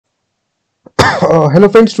Hello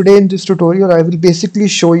friends, today in this tutorial I will basically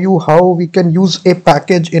show you how we can use a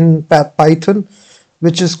package in Python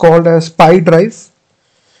which is called as PyDrive.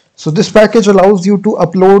 So this package allows you to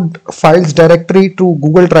upload files directly to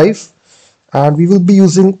Google Drive, and we will be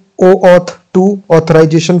using OAuth 2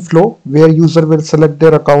 authorization flow where user will select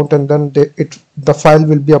their account and then the file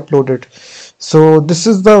will be uploaded. So this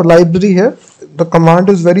is the library here. The command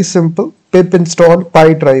is very simple: pip install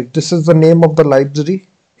PyDrive. This is the name of the library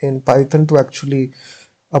in Python to actually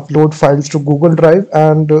upload files to Google Drive.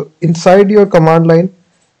 And inside your command line,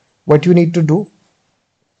 what you need to do,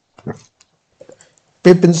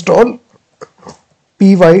 pip install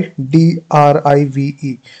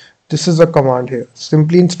PyDrive. This is a command here.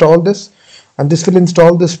 Simply install this, and this will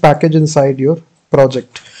install this package inside your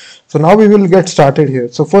project. So now we will get started here.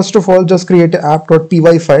 So first of all, just create an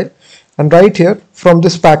app.py file, and right here from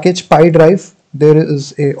this package PyDrive there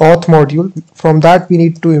is a auth module. From that we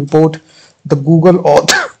need to import the Google auth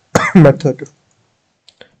method,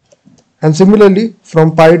 and similarly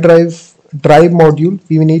from PyDrive drive module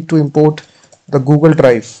we need to import the Google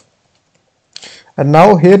Drive. And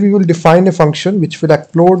now here we will define a function which will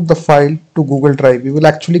upload the file to Google Drive. We will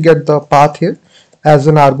actually get the path here as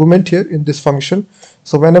an argument here in this function.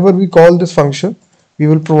 So whenever we call this function, we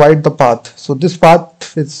will provide the path. So this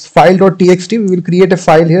path is file.txt. We will create a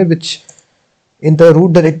file here which in the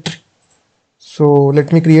root directory. So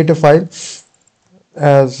let me create a file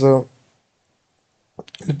as let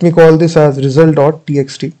me call this as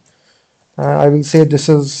result.txt. I will say this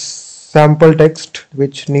is sample text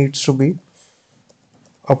which needs to be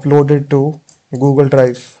uploaded to Google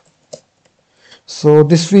Drive. So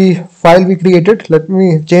this file we created, let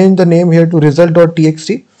me change the name here to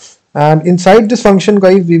result.txt, and inside this function,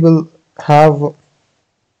 guys, we will have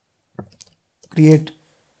create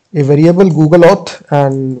a variable Google auth,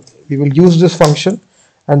 and we will use this function.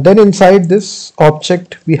 And then inside this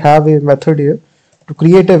object we have a method here to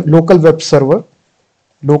create a local web server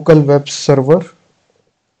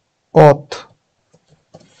auth.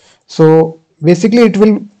 So basically it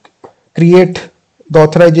will create the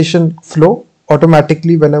authorization flow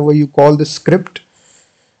automatically whenever you call this script,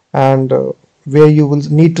 and where you will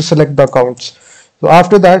need to select the accounts. So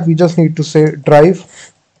after that we just need to say drive.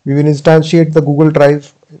 We will instantiate the Google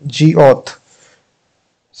Drive gauth.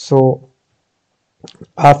 So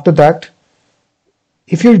after that,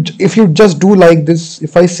 if you just do like this,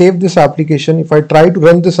 if I save this application, if I try to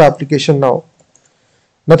run this application now,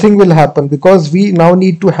 nothing will happen because we now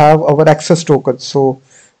need to have our access tokens, so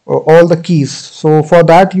all the keys. So for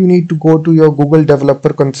that you need to go to your Google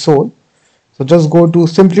Developer Console. So just go to,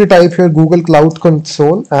 simply type here Google Cloud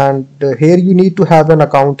Console, and here you need to have an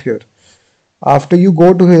account here. After you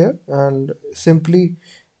go to here and simply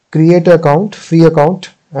create an account, free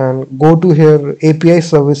account, and go to here API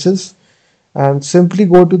services, and simply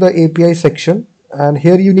go to the API section, and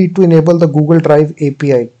here you need to enable the Google Drive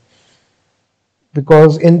API,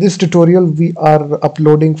 because in this tutorial we are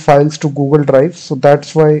uploading files to Google Drive. So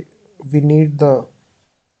that's why we need the,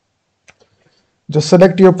 just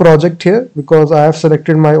select your project here, because I have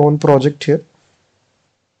selected my own project here.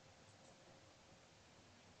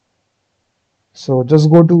 So just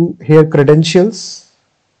go to here credentials,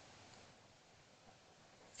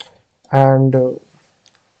 and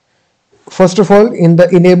first of all in the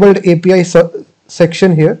enabled API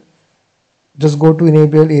section here, just go to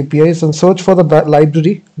enable APIs and search for the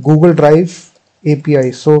library Google Drive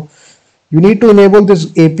API. So you need to enable this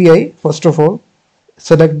API. First of all,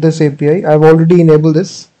 select this API. I've already enabled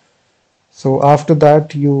this. So after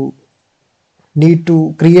that you need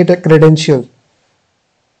to create a credential.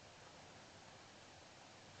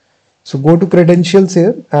 So go to credentials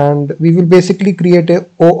here, and we will basically create a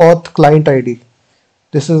OAuth client ID.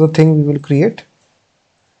 This is the thing we will create.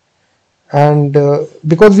 And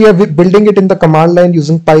because we are building it in the command line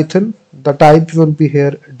using Python, the type will be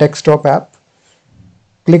here desktop app.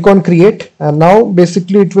 Click on create, and now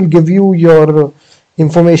basically it will give you your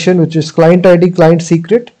information, which is client ID, client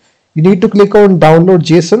secret. You need to click on download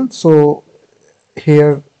JSON. So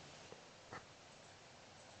here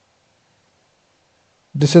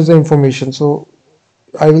this is the information. So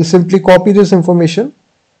I will simply copy this information,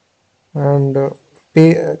 and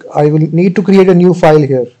I will need to create a new file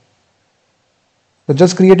here. So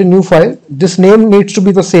just create a new file. This name needs to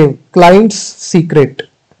be the same, clients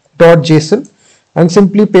secret.json, and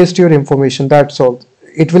simply paste your information. That's all.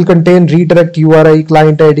 It will contain redirect URI,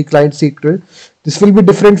 client ID, client secret. This will be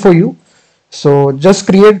different for you. So just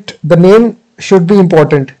create, the name should be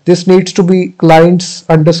important. This needs to be clients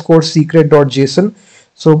underscore secret.json.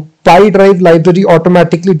 So PyDrive library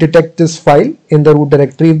automatically detect this file in the root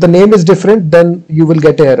directory. If the name is different, then you will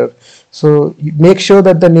get an error. So you make sure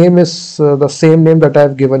that the name is the same name that I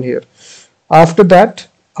have given here. After that,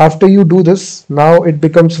 after you do this, now it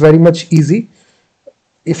becomes very much easy.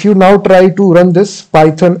 If you now try to run this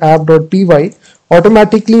python app.py,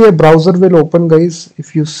 automatically a browser will open, guys.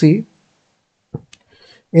 If you see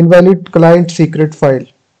invalid client secret file,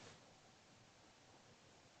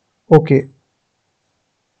 okay,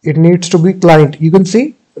 it needs to be client. You can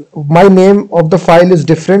see my name of the file is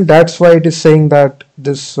different. That's why it is saying that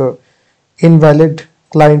this invalid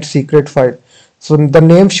client secret file. So the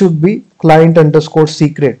name should be client underscore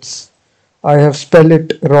secrets. I have spelled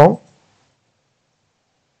it wrong.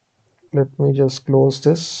 Let me just close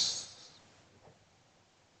this.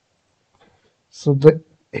 So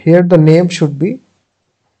here the name should be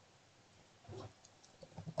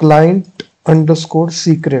client underscore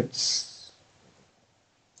secrets.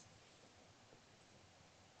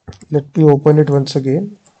 Let me open it once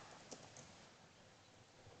again.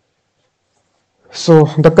 So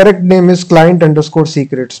the correct name is client underscore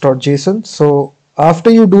secrets.json. So after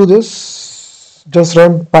you do this, just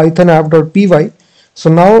run python app.py. So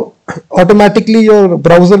now automatically your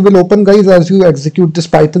browser will open, guys, as you execute this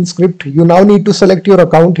Python script. You now need to select your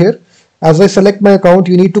account here. As I select my account,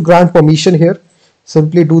 you need to grant permission here.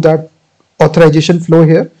 Simply do that authorization flow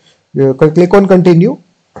here. You can click on continue.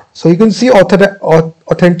 So you can see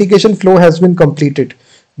authentication flow has been completed.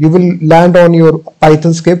 You will land on your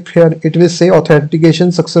Python script here. It will say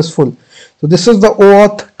authentication successful. So this is the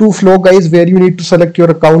OAuth 2 flow, guys, where you need to select your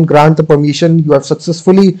account, grant the permission. You have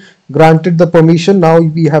successfully granted the permission. Now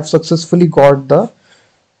we have successfully got the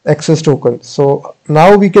access token. So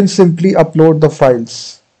now we can simply upload the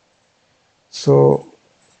files. So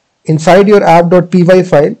inside your app.py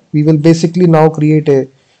file, we will basically now create a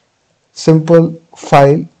simple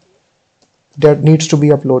file that needs to be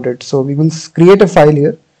uploaded. So we will create a file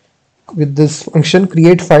here with this function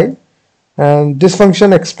create file, and this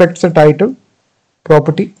function expects a title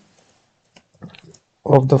property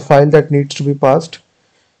of the file that needs to be passed.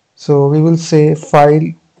 So we will say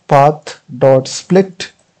file path dot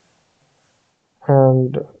split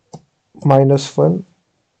and -1.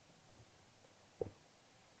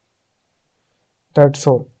 That's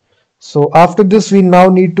all. So after this, we now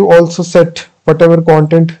need to also set whatever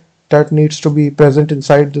content that needs to be present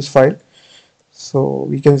inside this file. So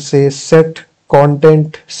we can say set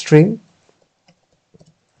content string.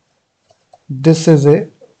 This is a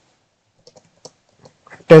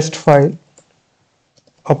test file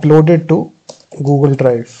uploaded to Google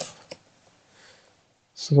Drive.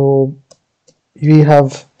 So we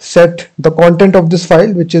have set the content of this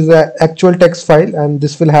file, which is an actual text file, and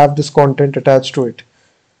this will have this content attached to it.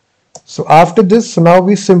 So after this, now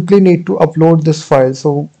we simply need to upload this file.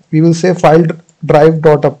 So we will say file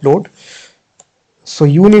drive.upload. So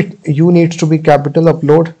U needs to be capital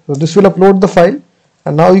upload. So this will upload the file,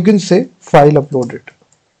 and now you can say file uploaded.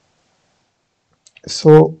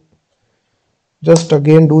 So just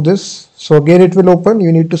again do this. So again it will open.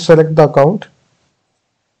 You need to select the account.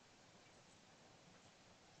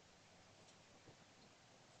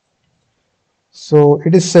 So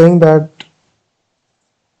it is saying that,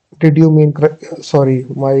 did you mean, sorry,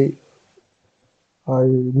 I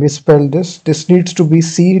misspelled this. This needs to be,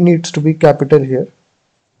 C needs to be capital here.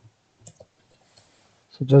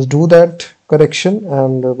 So just do that correction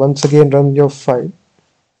and once again run your file.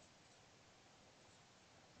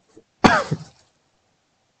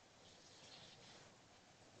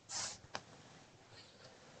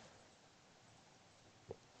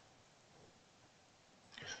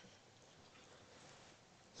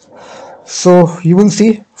 So you will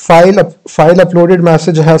see file uploaded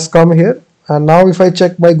message has come here, and now if I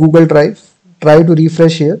check my Google Drive, try to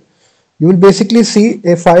refresh here, you will basically see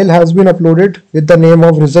a file has been uploaded with the name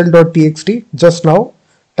of result.txt just now.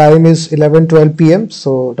 Time is 11:12 p.m.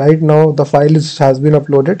 So right now the file has been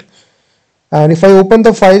uploaded, and if I open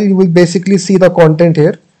the file, you will basically see the content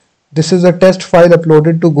here. This is a test file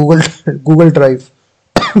uploaded to Google Drive.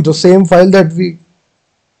 The same file that we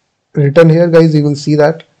written here, guys, you will see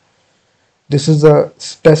that this is a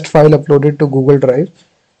test file uploaded to Google Drive.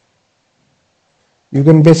 You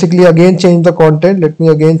can basically again change the content. Let me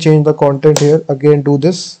again change the content here. Again do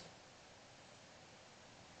this.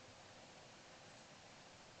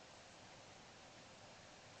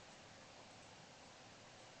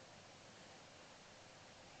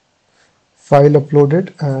 File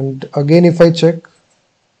uploaded, and again if I check,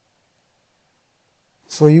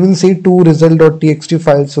 so you will see two result.txt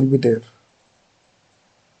files will be there.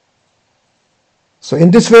 So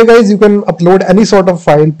in this way, guys, you can upload any sort of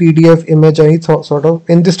file, PDF, image, any sort of.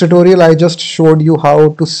 In this tutorial, I just showed you how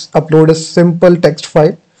to upload a simple text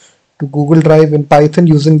file to Google Drive in Python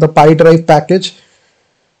using the PyDrive package.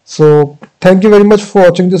 So thank you very much for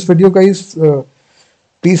watching this video, guys.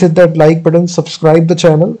 Please hit that like button, subscribe the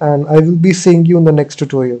channel, and I will be seeing you in the next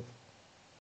tutorial.